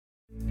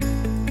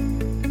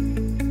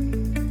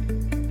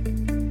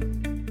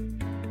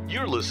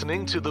You're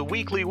listening to The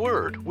Weekly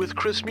Word with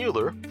Chris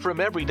Mueller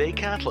from Everyday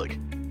Catholic.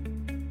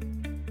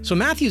 So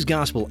Matthew's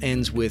gospel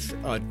ends with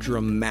a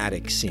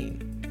dramatic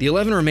scene. The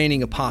 11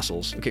 remaining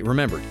apostles,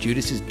 remember,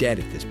 Judas is dead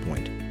at this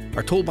point,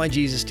 are told by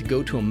Jesus to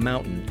go to a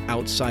mountain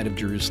outside of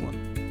Jerusalem.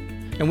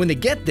 And when they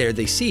get there,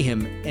 they see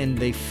him and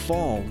they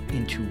fall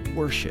into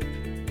worship.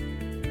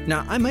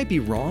 Now, I might be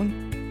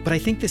wrong, but I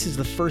think this is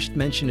the first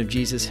mention of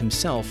Jesus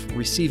himself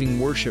receiving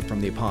worship from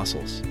the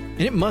apostles.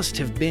 And it must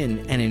have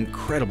been an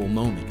incredible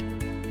moment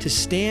to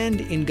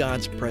stand in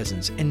God's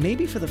presence and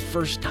maybe for the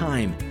first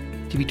time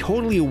to be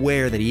totally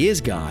aware that he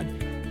is God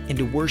and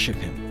to worship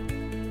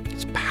him.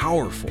 It's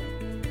powerful.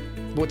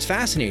 But what's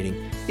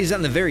fascinating is that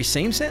in the very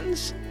same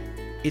sentence,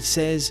 it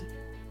says,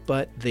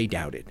 but they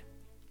doubted.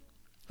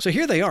 So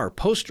here they are,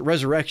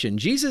 post-resurrection.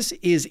 Jesus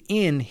is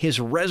in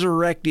his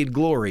resurrected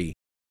glory.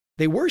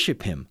 They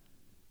worship him,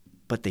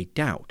 but they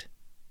doubt.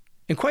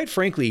 And quite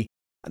frankly,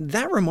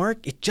 that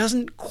remark, it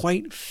doesn't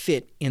quite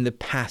fit in the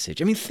passage.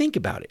 I mean, think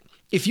about it.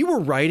 If you were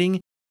writing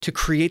to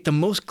create the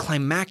most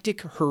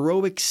climactic,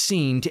 heroic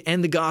scene to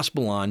end the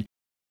gospel on,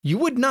 you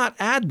would not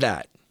add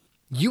that.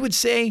 You would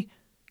say,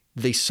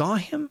 they saw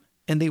him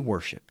and they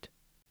worshiped.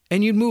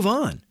 And you'd move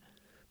on.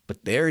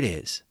 But there it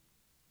is.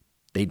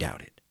 They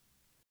doubted.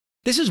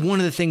 This is one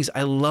of the things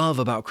I love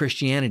about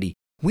Christianity.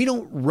 We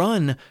don't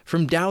run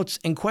from doubts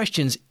and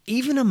questions,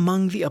 even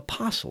among the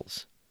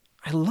apostles.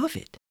 I love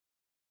it.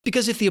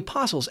 Because if the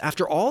apostles,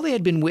 after all they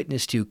had been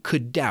witness to,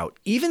 could doubt,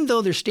 even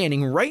though they're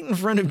standing right in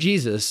front of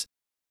Jesus,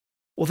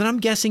 well, then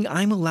I'm guessing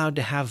I'm allowed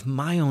to have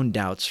my own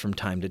doubts from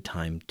time to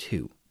time,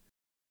 too.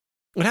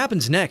 What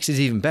happens next is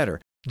even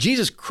better.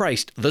 Jesus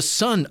Christ, the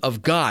Son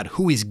of God,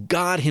 who is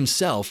God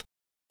himself,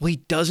 well, he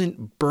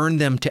doesn't burn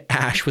them to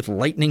ash with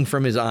lightning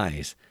from his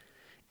eyes.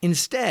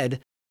 Instead,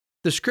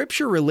 the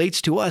scripture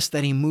relates to us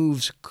that he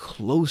moves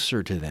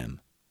closer to them.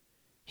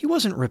 He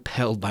wasn't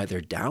repelled by their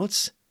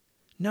doubts.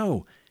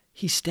 No,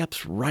 he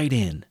steps right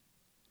in.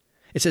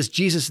 It says,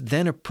 Jesus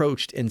then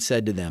approached and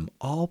said to them,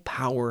 all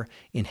power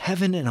in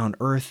heaven and on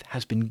earth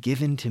has been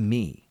given to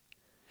me.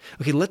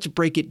 Okay, let's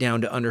break it down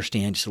to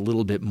understand just a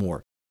little bit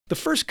more. The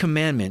first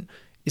commandment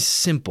is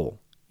simple.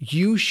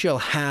 You shall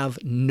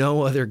have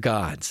no other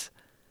gods.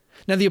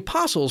 Now, the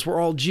apostles were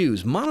all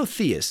Jews,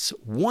 monotheists,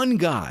 one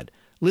God,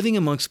 living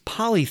amongst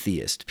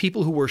polytheists,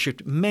 people who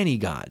worshipped many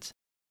gods.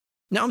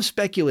 Now, I'm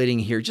speculating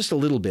here just a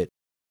little bit,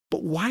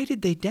 but why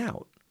did they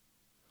doubt?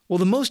 Well,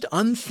 the most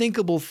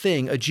unthinkable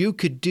thing a Jew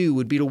could do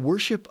would be to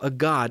worship a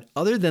God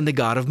other than the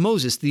God of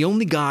Moses, the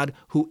only God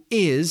who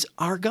is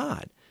our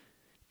God.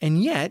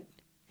 And yet,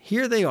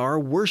 here they are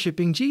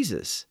worshiping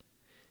Jesus.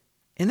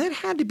 And that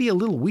had to be a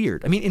little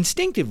weird. I mean,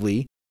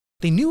 instinctively,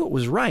 they knew it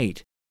was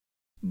right,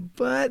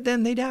 but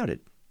then they doubted.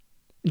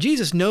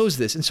 Jesus knows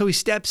this, and so he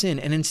steps in,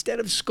 and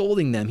instead of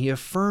scolding them, he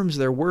affirms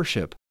their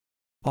worship.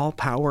 All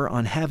power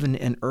on heaven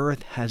and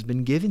earth has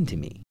been given to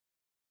me.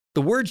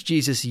 The words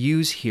Jesus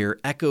used here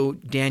echo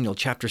Daniel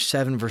chapter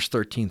 7, verse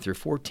 13 through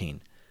 14.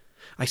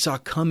 I saw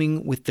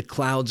coming with the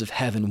clouds of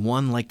heaven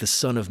one like the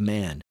Son of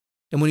Man.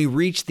 And when he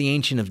reached the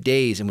Ancient of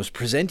Days and was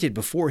presented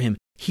before him,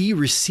 he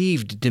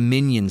received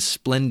dominion,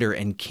 splendor,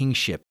 and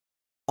kingship.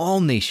 All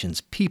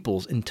nations,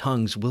 peoples, and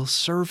tongues will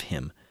serve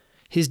him.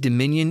 His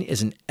dominion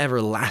is an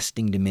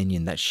everlasting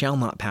dominion that shall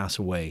not pass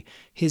away.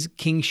 His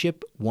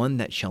kingship, one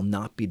that shall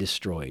not be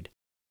destroyed.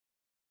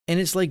 And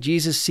it's like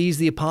Jesus sees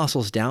the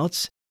apostles'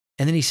 doubts,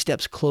 and then he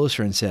steps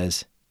closer and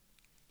says,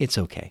 it's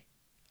okay.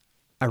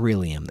 I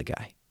really am the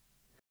guy.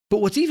 But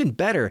what's even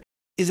better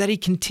is that he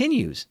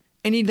continues,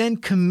 and he then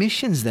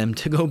commissions them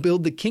to go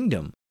build the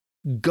kingdom.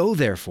 Go,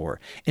 therefore,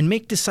 and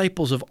make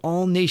disciples of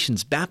all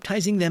nations,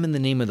 baptizing them in the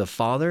name of the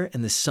Father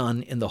and the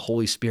Son and the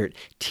Holy Spirit,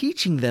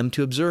 teaching them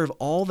to observe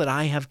all that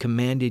I have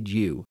commanded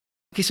you.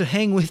 Okay, so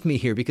hang with me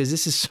here because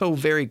this is so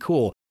very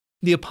cool.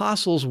 The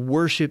apostles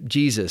worship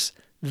Jesus.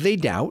 They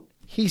doubt.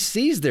 He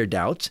sees their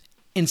doubts.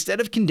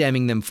 Instead of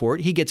condemning them for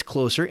it, he gets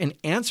closer and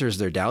answers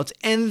their doubts.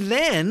 And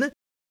then,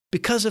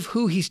 because of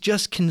who he's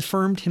just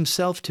confirmed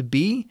himself to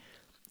be,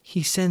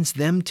 he sends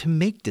them to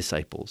make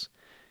disciples.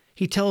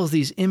 He tells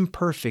these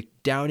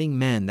imperfect, doubting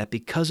men that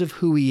because of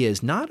who he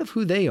is, not of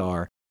who they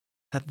are,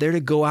 that they're to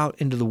go out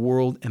into the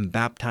world and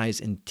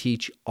baptize and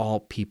teach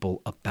all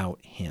people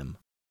about him.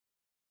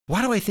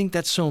 Why do I think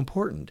that's so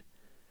important?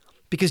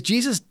 Because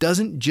Jesus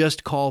doesn't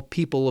just call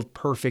people of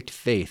perfect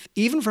faith.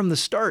 Even from the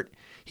start,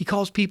 he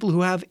calls people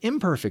who have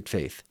imperfect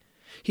faith.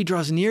 He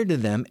draws near to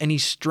them and he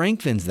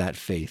strengthens that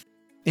faith.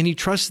 And he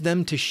trusts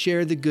them to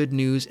share the good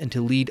news and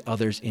to lead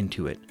others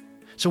into it.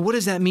 So what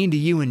does that mean to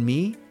you and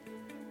me?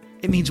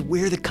 It means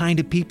we're the kind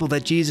of people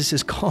that Jesus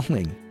is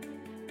calling.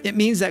 It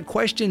means that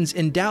questions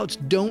and doubts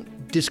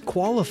don't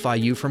disqualify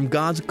you from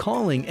God's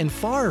calling, and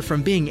far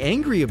from being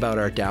angry about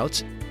our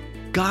doubts,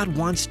 God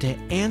wants to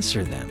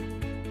answer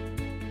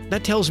them.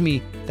 That tells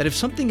me that if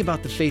something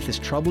about the faith is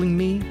troubling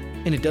me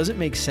and it doesn't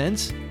make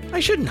sense, I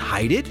shouldn't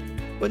hide it,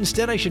 but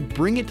instead I should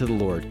bring it to the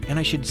Lord and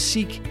I should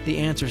seek the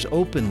answers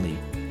openly,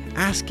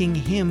 asking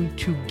Him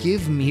to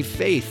give me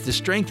faith, to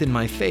strengthen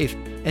my faith,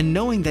 and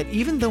knowing that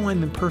even though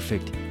I'm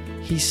imperfect,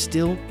 He's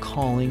still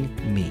calling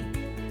me.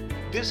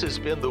 This has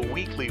been the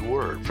Weekly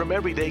Word from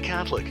Everyday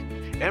Catholic.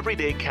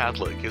 Everyday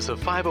Catholic is a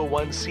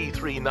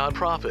 501c3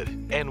 nonprofit,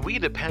 and we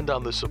depend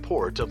on the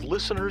support of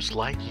listeners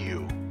like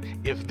you.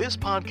 If this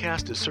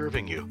podcast is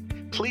serving you,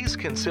 please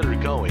consider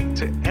going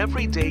to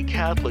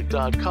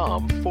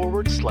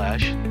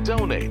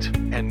everydaycatholic.com/donate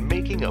and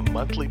making a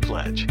monthly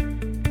pledge.